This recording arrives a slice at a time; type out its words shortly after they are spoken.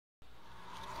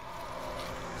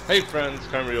Hey friends,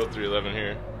 Carmario311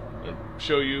 here. I'm going to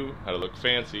show you how to look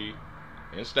fancy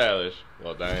and stylish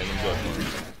while dying in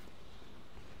Bloodborne.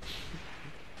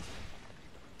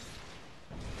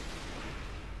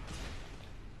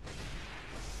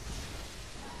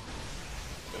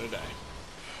 Gonna die.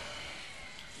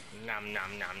 Nom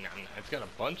nom nom nom. It's got a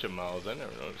bunch of mouths, I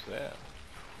never noticed that.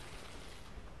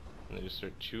 And they just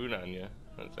start chewing on you.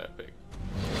 That's epic.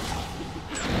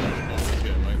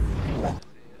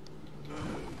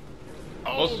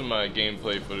 Most of my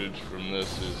gameplay footage from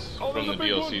this is from the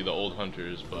DLC, the Old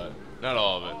Hunters, but not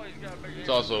all of it. It's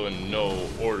also in no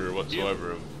order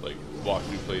whatsoever of like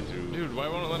walkthrough playthrough. Dude, why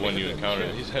won't it let when me you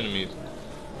encounter these enemies.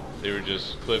 They were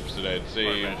just clips that I'd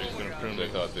saved because I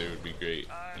thought they would be great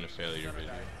in a failure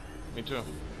video. Me too.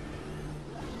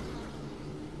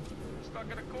 Stuck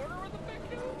in a corner with a big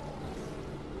kill.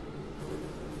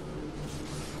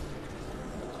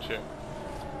 Check.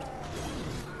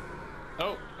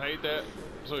 Oh, I ate that.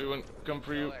 So he wouldn't come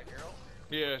for you.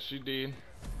 Yeah, she did.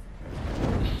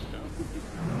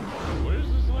 What is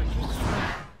this electricity?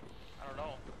 I don't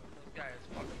know. This guy is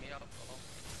fucking me up.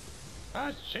 Ah,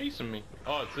 it's chasing me.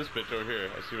 Oh, it's this bitch over here.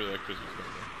 I see where the electricity's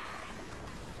coming from.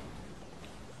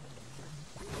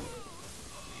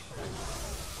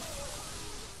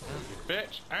 You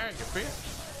bitch. Ah, you bitch.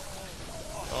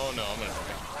 Oh no, I'm gonna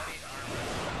die.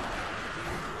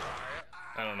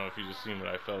 I don't know if you just seen what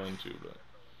I fell into, but...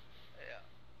 Yeah,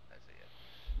 I see it.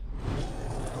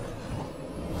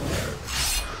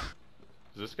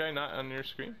 Is this guy not on your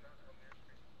screen?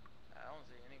 I don't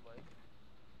see anybody.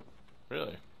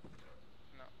 Really?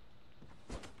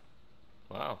 No.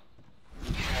 Wow.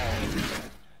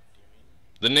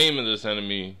 The name of this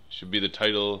enemy should be the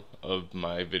title of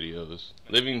my videos.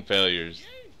 Living Failures.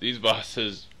 These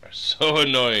bosses are so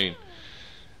annoying.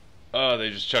 Oh, they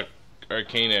just chuck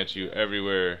arcane at you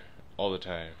everywhere, all the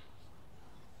time.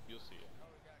 You'll see it.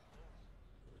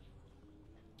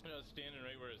 I was standing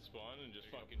right where it spawned and just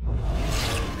fucking...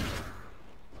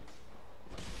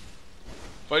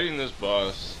 Fighting this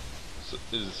boss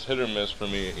is hit or miss for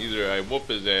me. Either I whoop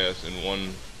his ass in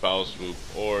one foul swoop,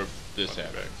 or this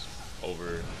happens over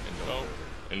and over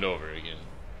and over again.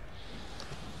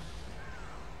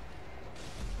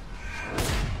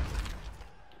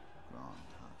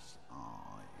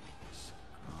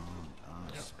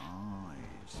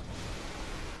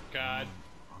 God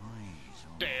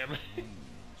damn it.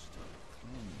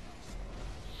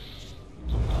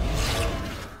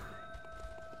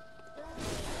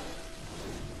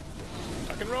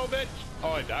 I can roll, bitch.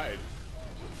 Oh, I died.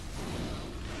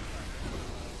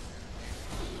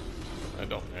 That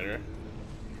don't matter.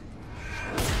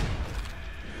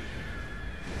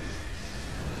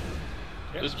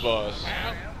 This boss,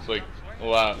 it's like a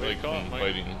lot like from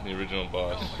fighting the original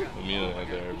boss, Amelia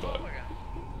there, but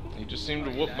he just seemed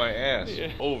to whoop my ass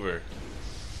over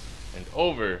and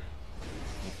over and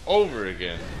over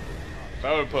again. If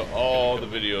I would put all the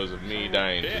videos of me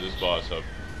dying to this boss up,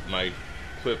 my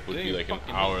clip would be like an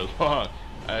hour long.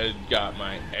 I got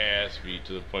my ass beat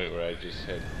to the point where I just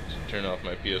had to turn off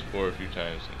my PS4 a few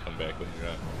times and come back later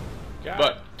on. God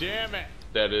but damn it!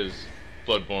 That is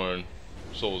Bloodborne,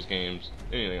 Souls games,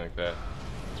 anything like that.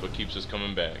 That's what keeps us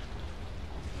coming back.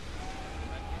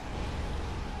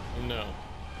 No.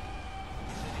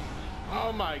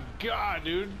 Oh my god,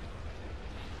 dude.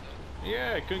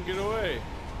 Yeah, I couldn't get away.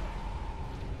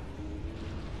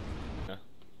 Yeah,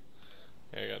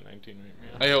 I got 19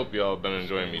 right now. I hope y'all have been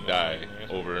enjoying me die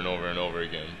over and over and over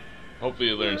again. Hopefully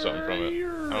you learned something from it.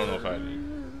 I don't know if I did.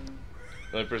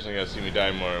 The only person who got to see me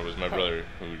die more was my brother,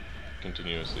 who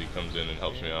continuously comes in and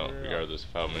helps me out regardless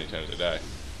of how many times I die.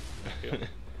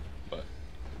 But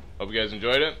hope you guys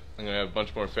enjoyed it. I'm going to have a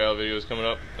bunch more fail videos coming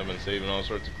up. I've been saving all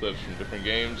sorts of clips from different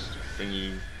games to bring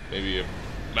you maybe a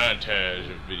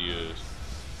montage of videos.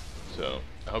 So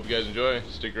I hope you guys enjoy.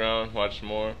 Stick around, watch some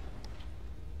more.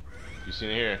 You've seen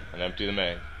it here, and empty the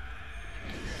mag.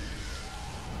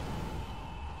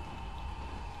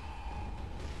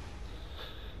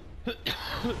 Gonna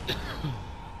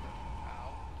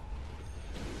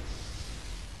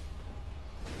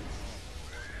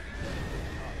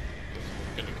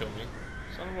kill me.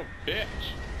 Son of a bitch.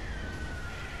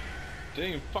 Didn't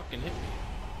even fucking hit me.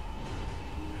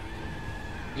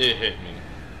 It hit me.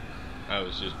 I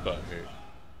was just butthurt.